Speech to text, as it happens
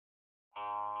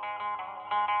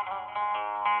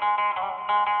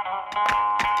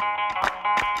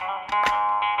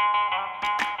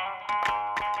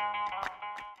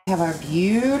Have our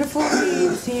beautiful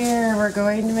leaves here. We're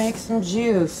going to make some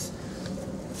juice.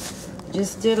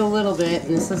 Just did a little bit,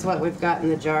 and this is what we've got in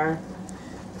the jar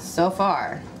so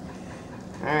far.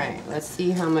 Alright, let's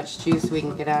see how much juice we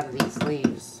can get out of these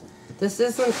leaves. This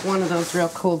isn't one of those real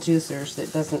cool juicers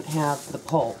that doesn't have the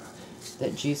pulp,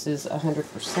 that juices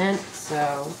 100%,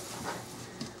 so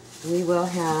we will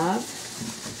have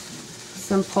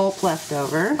some pulp left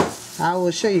over. I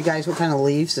will show you guys what kind of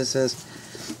leaves this is,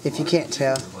 if you can't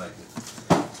tell.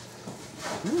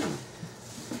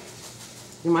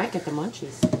 You might get the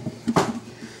munchies.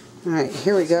 Alright,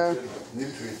 here we go.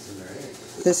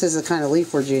 This is the kind of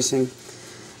leaf we're juicing.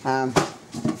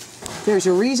 There's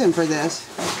a reason for this.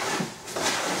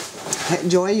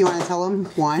 Joy, you want to tell them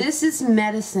why? This is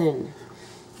medicine.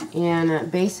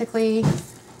 And basically,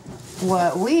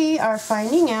 what we are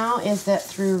finding out is that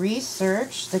through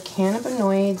research, the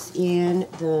cannabinoids in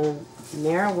the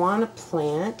marijuana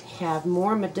plant have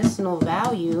more medicinal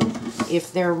value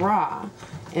if they're raw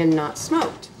and not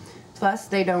smoked. Plus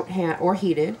they don't have, or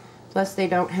heated, plus they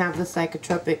don't have the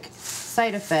psychotropic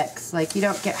side effects, like you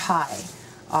don't get high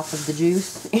off of the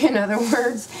juice, in other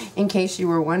words, in case you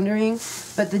were wondering.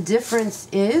 But the difference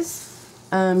is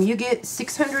you get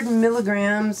 600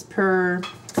 milligrams per,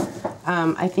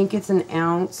 I think it's an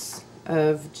ounce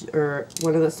of, or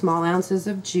one of the small ounces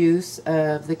of juice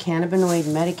of the cannabinoid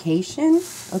medication,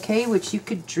 okay, which you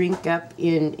could drink up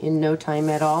in no time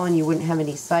at all and you wouldn't have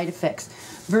any side effects.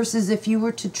 Versus if you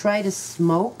were to try to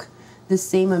smoke the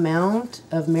same amount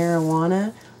of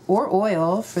marijuana, or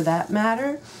oil for that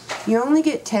matter, you only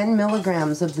get 10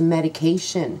 milligrams of the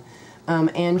medication.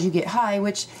 And you get high,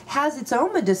 which has its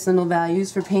own medicinal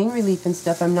values for pain relief and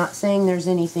stuff. I'm not saying there's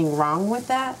anything wrong with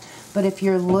that, but if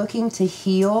you're looking to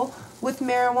heal with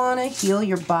marijuana, heal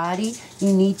your body,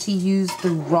 you need to use the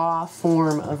raw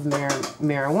form of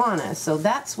marijuana. So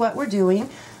that's what we're doing.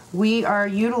 We are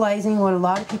utilizing what a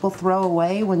lot of people throw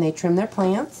away when they trim their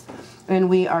plants, and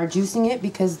we are juicing it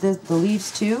because the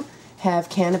leaves too have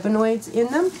cannabinoids in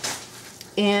them,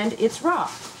 and it's raw.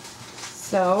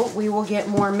 So we will get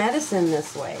more medicine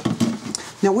this way.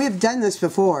 Now, we have done this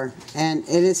before, and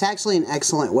it is actually an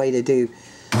excellent way to do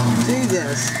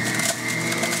this.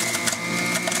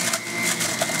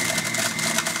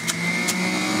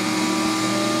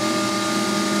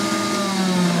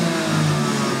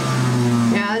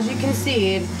 Now, as you can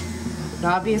see, it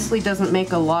obviously doesn't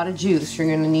make a lot of juice. You're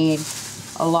going to need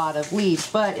a lot of leaves,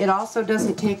 but it also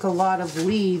doesn't take a lot of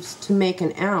leaves to make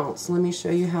an ounce. Let me show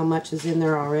you how much is in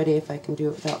there already, if I can do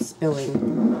it without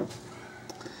spilling.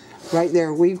 Right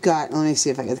there, we've got, let me see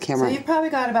if I get the camera. So you've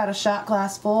probably got about a shot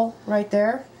glass full right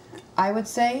there, I would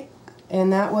say,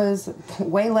 and that was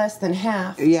way less than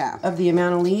half of the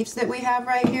amount of leaves that we have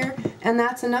right here, and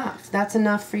that's enough. That's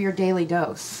enough for your daily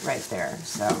dose right there.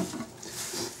 So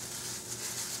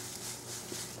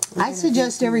I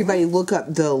suggest everybody look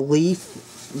up the leaf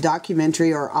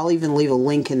documentary, or I'll even leave a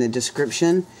link in the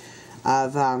description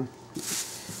of,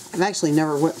 I've actually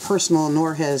never went personal,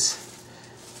 nor has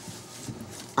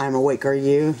I'm Awake, Are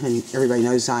You? And everybody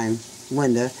knows I'm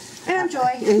Linda. And I'm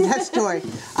Joy. That's Joy.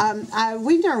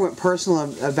 We've never went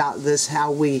personal about this,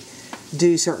 how we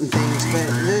do certain things, but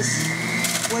this,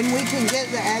 when we can get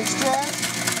the extra,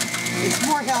 it's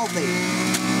more healthy.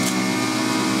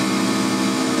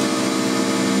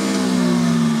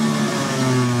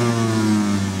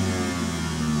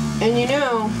 And you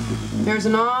know, there's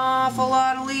an awful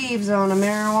lot of leaves on a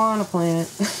marijuana plant.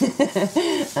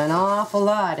 An awful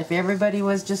lot. If everybody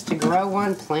was just to grow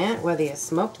one plant, whether you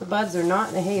smoke the buds or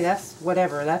not, hey, that's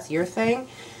whatever, that's your thing.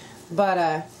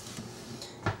 But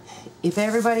if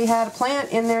everybody had a plant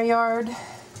in their yard,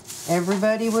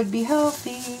 everybody would be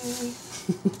healthy.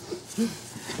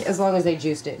 As long as they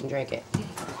juiced it and drank it.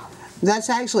 That's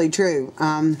actually true.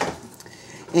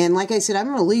 And like I said, I'm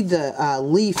going to leave the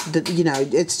leaf, you know,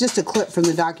 it's just a clip from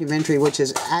the documentary, which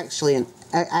is actually an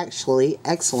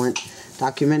excellent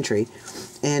documentary.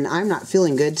 And I'm not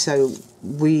feeling good, so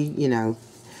we, you know,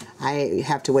 I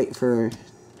have to wait for,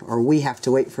 or we have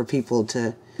to wait for people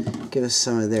to give us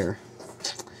some of their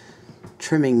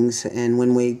trimmings. And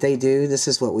when they do, this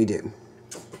is what we do.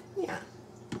 Yeah.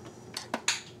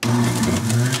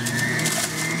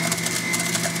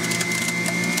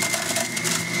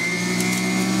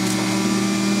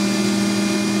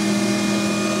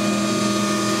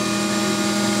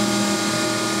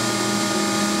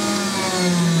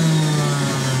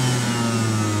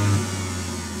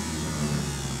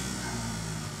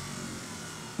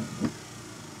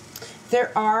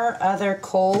 There are other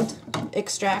cold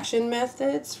extraction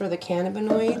methods for the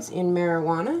cannabinoids in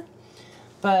marijuana,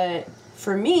 but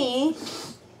for me,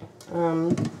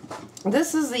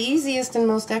 This is the easiest and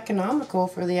most economical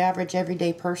for the average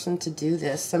everyday person to do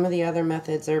this. Some of the other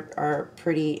methods are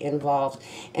pretty involved.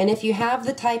 And if you have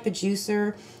the type of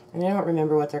juicer, and I don't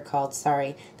remember what they're called,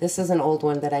 sorry. This is an old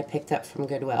one that I picked up from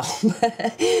Goodwill.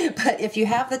 But if you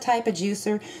have the type of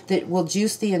juicer that will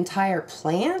juice the entire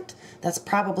plant, that's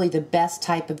probably the best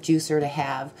type of juicer to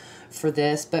have for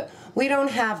this. But we don't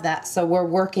have that, so we're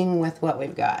working with what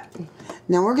we've got.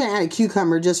 Now we're going to add a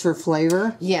cucumber just for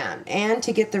flavor. Yeah, and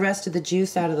to get the rest of the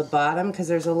juice out of the bottom, because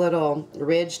there's a little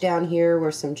ridge down here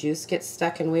where some juice gets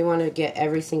stuck, and we want to get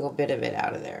every single bit of it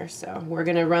out of there. So we're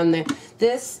going to run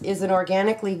this is an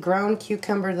organically grown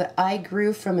cucumber that I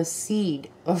grew from a seed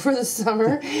over the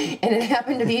summer, and it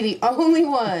happened to be the only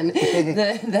one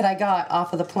that I got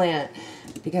off of the plant,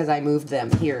 because I moved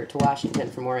them here to Washington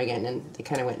from Oregon, and they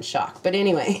kind of went in shock. But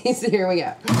anyway, so here we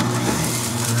go.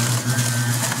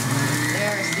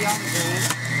 There's the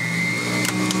oxygen.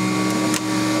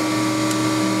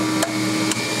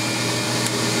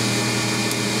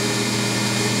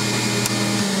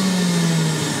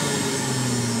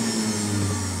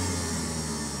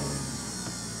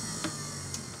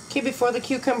 Okay, before the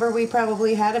cucumber, we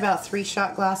probably had about 3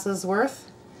 shot glasses worth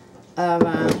of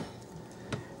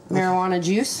marijuana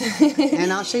juice.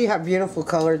 And I'll show you how beautiful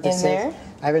colored this is.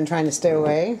 I've been trying to stay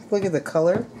away. Look at the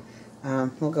color.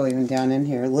 We'll go even down in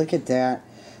here. Look at that.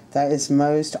 That is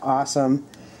most awesome.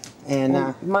 And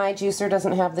my juicer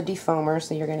doesn't have the defoamer,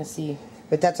 so you're going to see.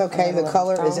 But that's okay. The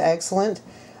color is excellent.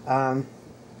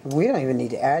 We don't even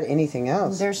need to add anything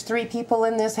else. There's 3 people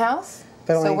in this house,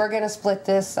 so we're going to split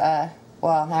this.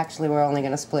 Well, actually, we're only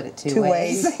going to split it two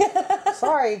ways.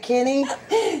 Sorry, Kenny.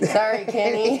 Sorry,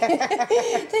 Kenny.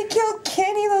 They killed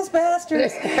Kenny, those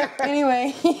bastards.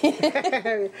 Anyway.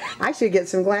 I should get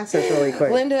some glasses really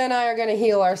quick. Linda and I are going to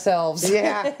heal ourselves.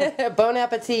 Yeah. Bon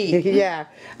appetit. Yeah.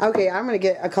 Okay, I'm going to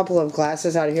get a couple of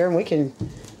glasses out of here, and we can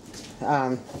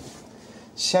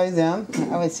show them.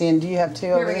 I was seeing, do you have 2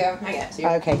 over here? Here we go. I got 2.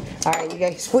 Okay. All right, you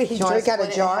guys. We drink out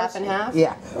of jars. Half and half?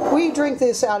 Yeah. We drink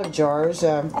this out of jars.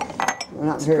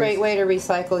 It's a great way to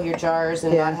recycle your jars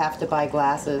and not have to buy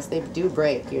glasses. They do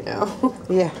break, you know.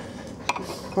 Yeah.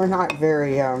 We're not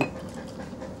very,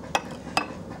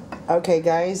 Okay,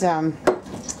 guys,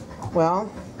 well,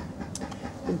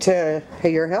 to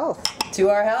your health. To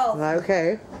our health.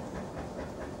 Okay.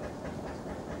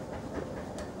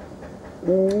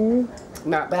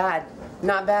 Not bad.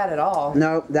 Not bad at all.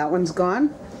 Nope, that one's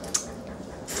gone.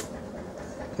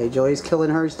 Okay, Joey's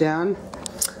killing hers down.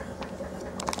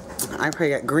 I probably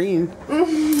got green around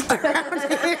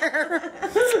here.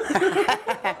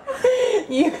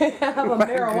 You have a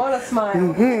marijuana smile.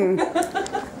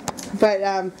 Mm-hmm. But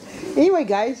anyway,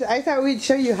 guys, I thought we'd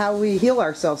show you how we heal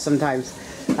ourselves sometimes.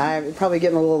 I'm probably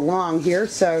getting a little long here,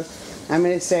 so I'm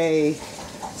going to say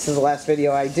this is the last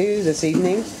video I do this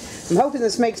evening. I'm hoping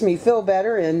this makes me feel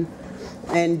better and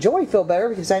Joy feel better,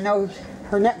 because I know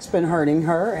her neck's been hurting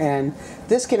her, and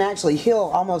this can actually heal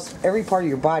almost every part of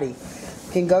your body.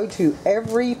 Can go to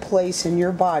every place in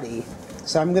your body.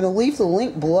 So I'm going to leave the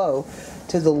link below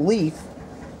to the Leaf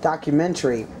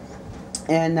documentary,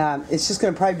 and it's just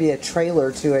going to probably be a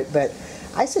trailer to it, but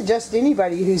I suggest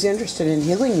anybody who's interested in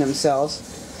healing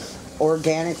themselves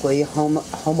organically,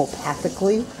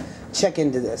 homeopathically, check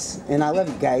into this. And I love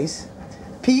you guys.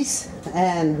 Peace,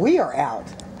 and we are out.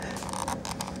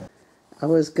 I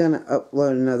was going to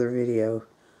upload another video,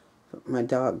 but my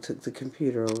dog took the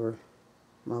computer over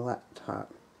my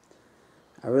laptop.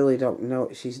 I really don't know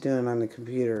what she's doing on the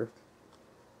computer.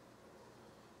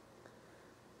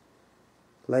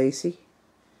 Lacey,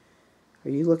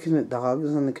 are you looking at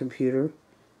dogs on the computer?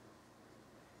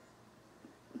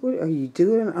 What are you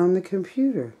doing on the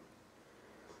computer?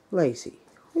 Lacey,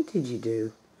 what did you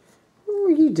do? What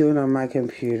were you doing on my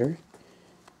computer?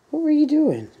 What were you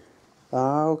doing?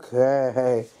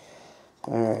 Okay.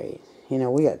 Alright. You know,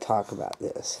 we got to talk about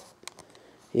this.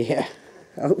 Yeah.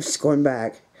 Oh, it's going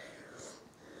back.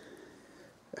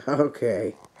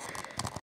 Okay.